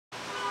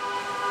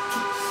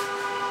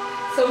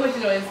so much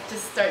noise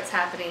just starts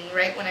happening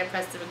right when I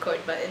press the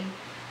record button.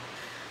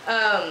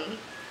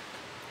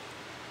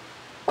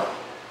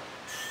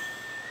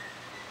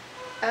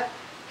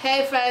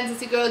 Hey friends,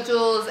 it's your girl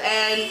Jules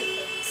and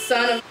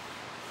son of...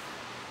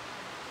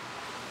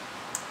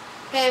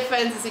 Hey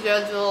friends, it's your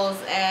girl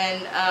Jules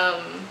and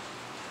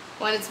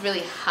when it's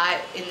really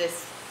hot in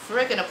this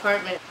freaking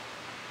apartment.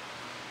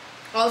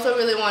 Also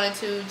really wanted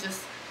to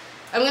just...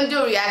 I'm going to do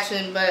a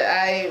reaction, but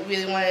I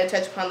really wanted to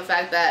touch upon the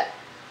fact that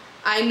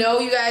I know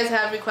you guys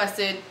have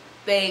requested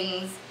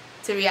things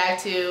to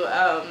react to.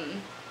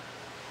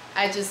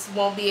 I just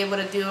won't be able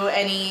to do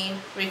any,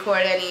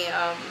 record any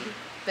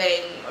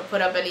thing or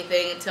put up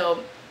anything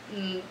until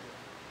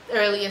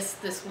earliest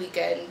this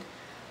weekend.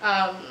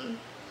 I'm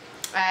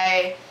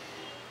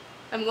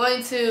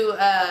going to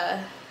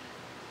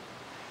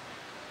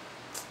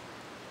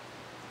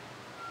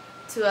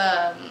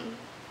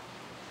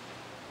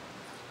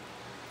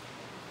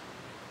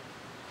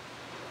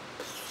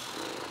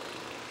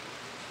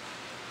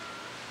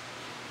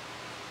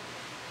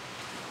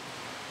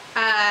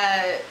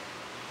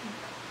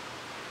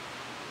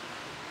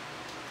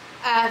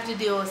I have to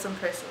deal with some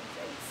personal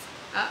things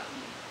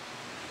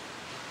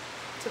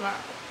tomorrow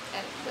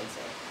and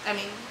Wednesday. I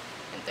mean,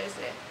 and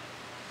Thursday.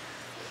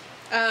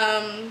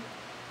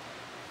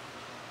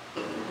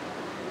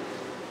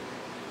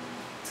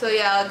 So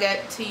yeah, I'll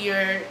get to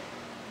your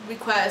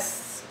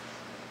requests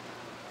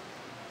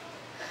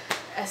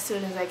as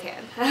soon as I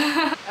can.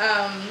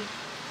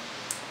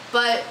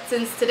 But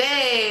since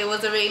today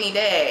was a rainy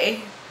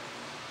day,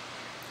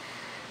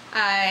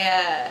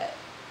 I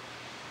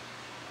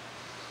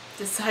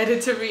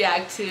decided to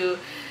react to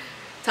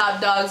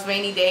ToppDogg's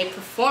Rainy Day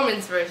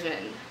performance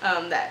version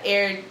that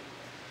aired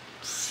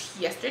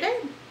yesterday,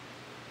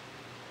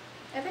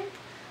 I think.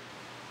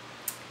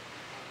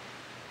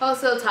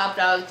 Also,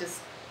 ToppDogg just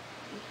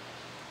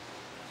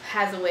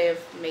has a way of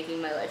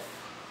making my life,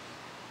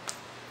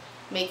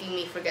 making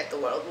me forget the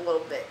world a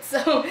little bit.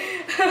 So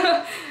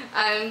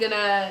I'm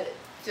gonna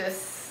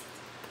just,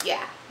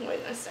 yeah, we're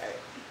gonna start.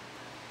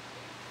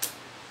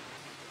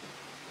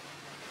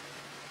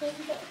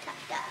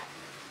 ToppDogg.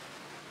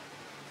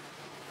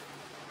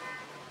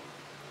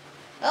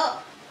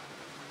 Oh,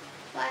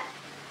 what?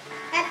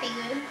 Happy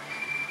good.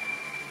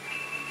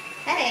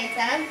 Hey,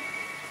 Tom.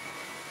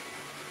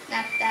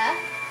 Napta.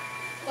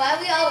 Why are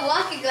we all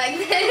walking like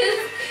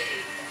this?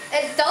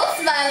 And don't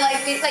smile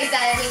like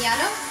that,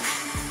 Emiliano.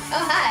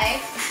 Oh, hi.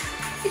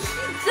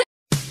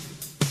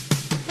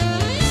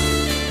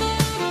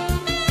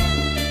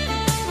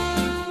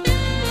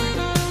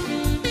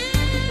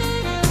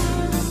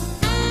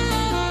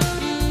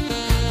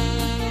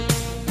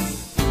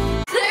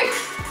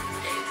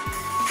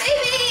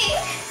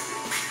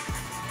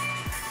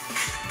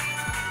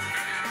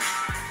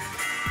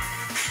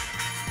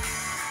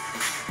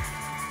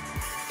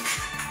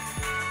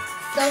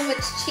 So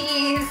much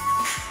cheese.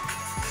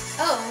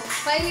 Oh,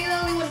 why are you the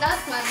only one not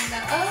smiling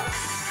though? Oh.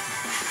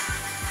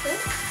 Ooh,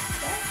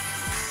 what?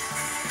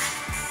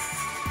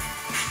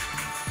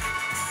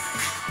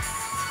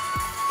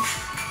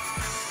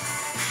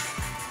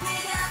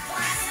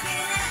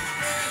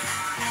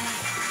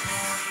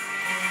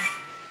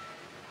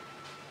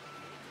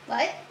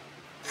 What?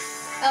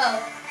 Oh.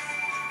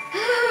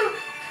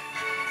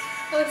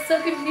 I was so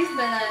confused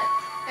by that.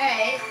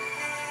 Alright.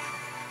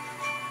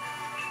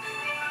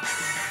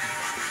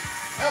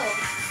 Oh,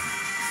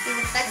 these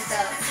effects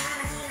though.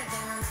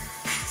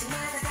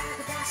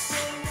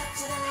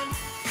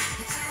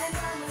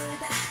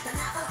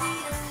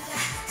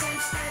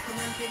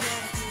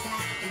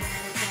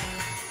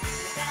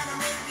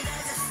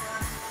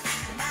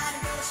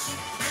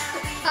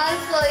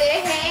 Hansel,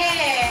 your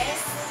hair.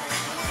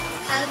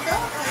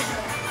 Hansel?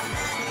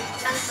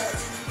 Hansel.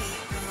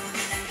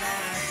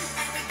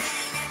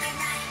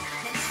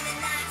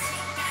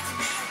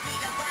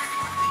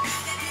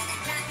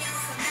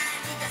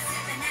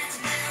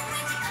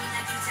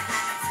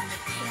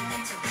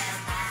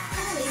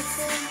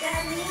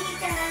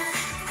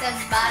 The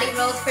body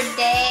rolls for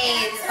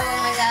days. Oh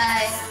my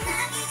god.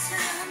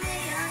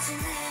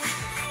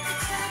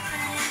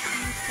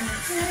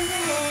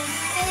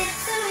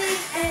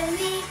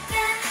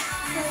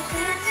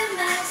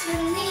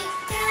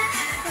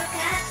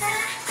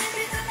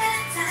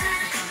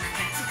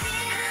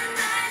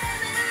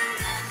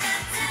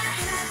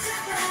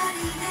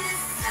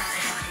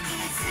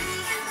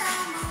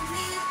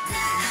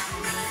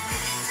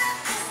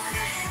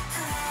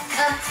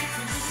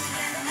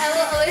 I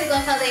will always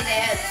love how they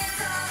dance.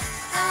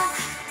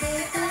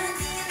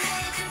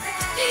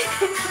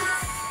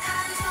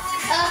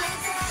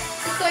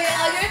 The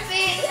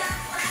choreography.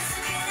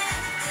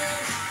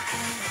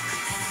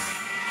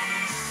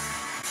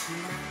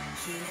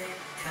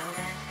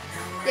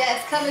 Yeah,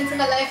 it's coming to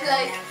my life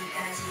like.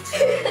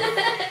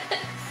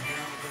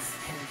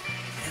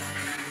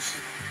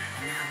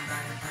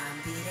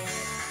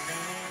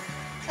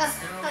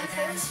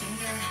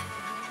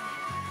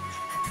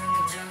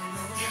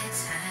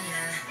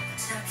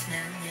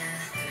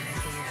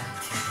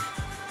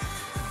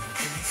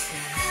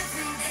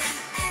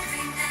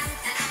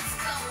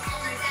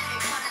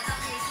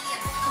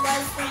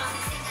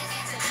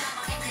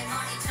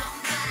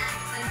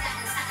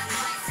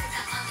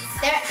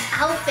 Their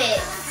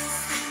outfits.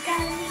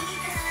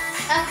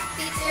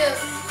 Me too.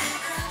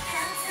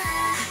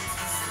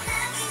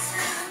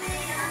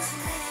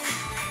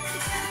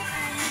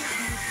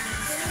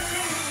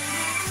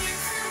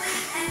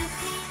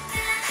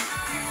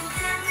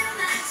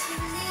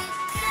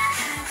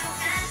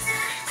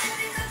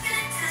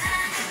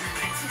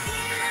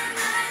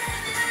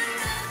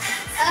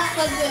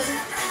 So good.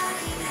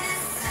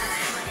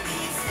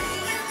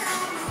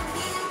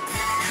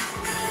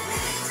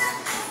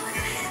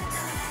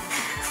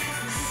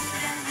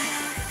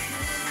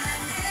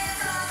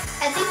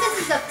 I think this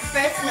is the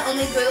first and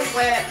only group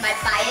where my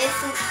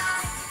biases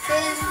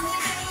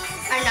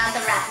are not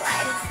the rap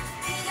line.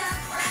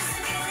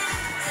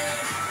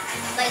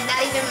 Like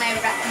not even my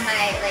wrecker,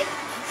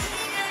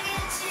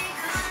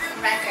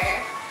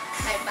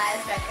 my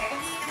bias wrecker.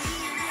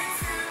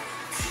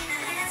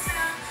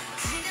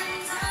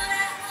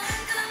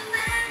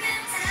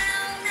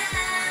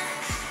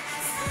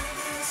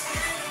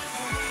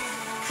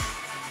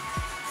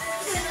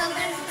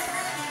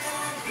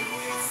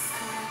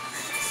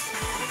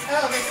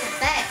 Oh, this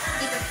effect,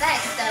 these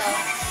effects though.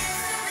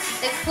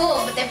 They're cool,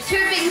 but they're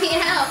tripping me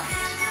out.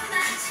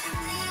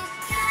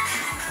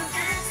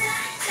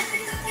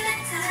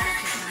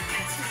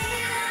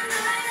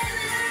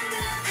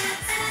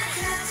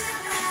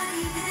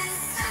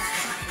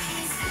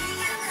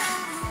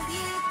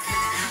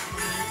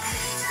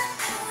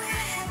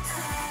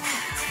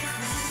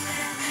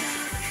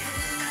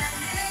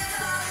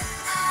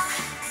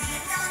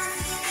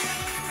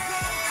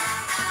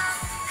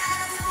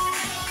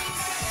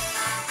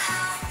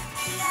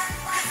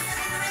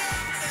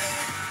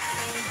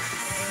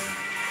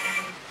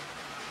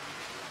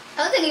 I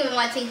wasn't even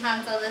watching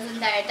Hansel this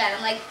entire time.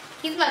 I'm like,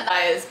 he's my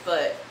bias,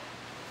 but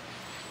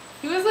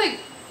he was like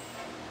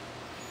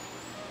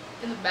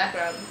in the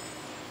background,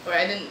 or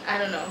I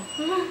don't know.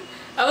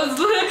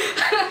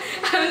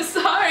 I'm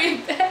sorry,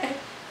 Ben.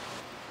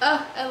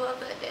 Oh, I love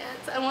that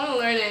dance. I want to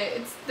learn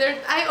it.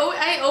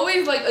 I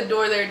always like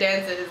adore their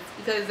dances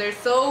because they're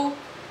so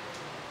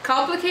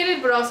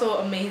complicated but also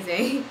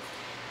amazing.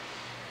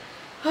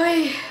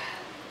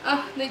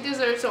 Oh, they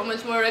deserve so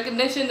much more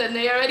recognition than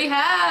they already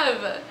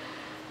have.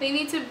 They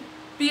need to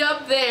be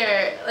up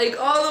there, like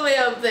all the way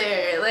up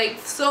there, like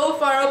so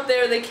far up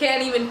there they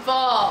can't even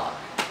fall.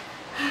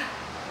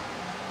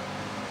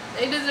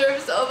 They deserve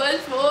so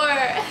much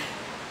more.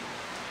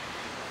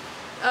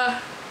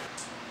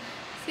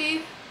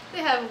 See, they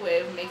have a way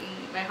of making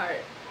my heart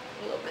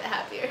a little bit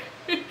happier.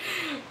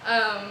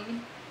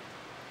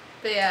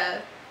 But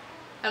yeah,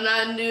 I'm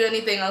not gonna do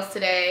anything else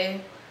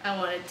today. I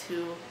wanted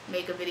to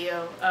make a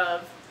video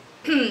of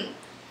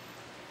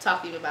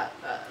talking about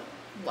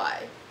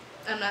why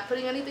I'm not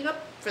putting anything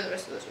up for the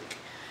rest of this week.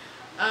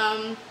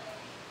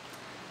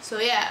 So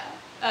yeah,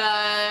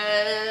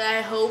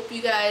 I hope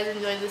you guys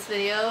enjoyed this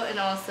video, and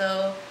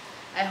also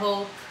I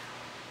hope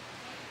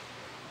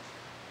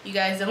you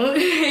guys don't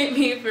hate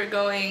me for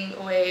going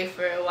away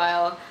for a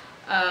while.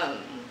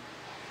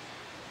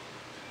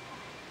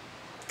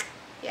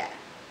 Yeah,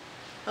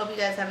 hope you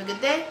guys have a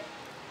good day,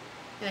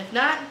 and if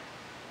not,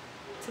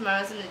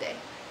 tomorrow's a new day.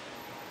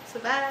 So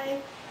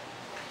bye.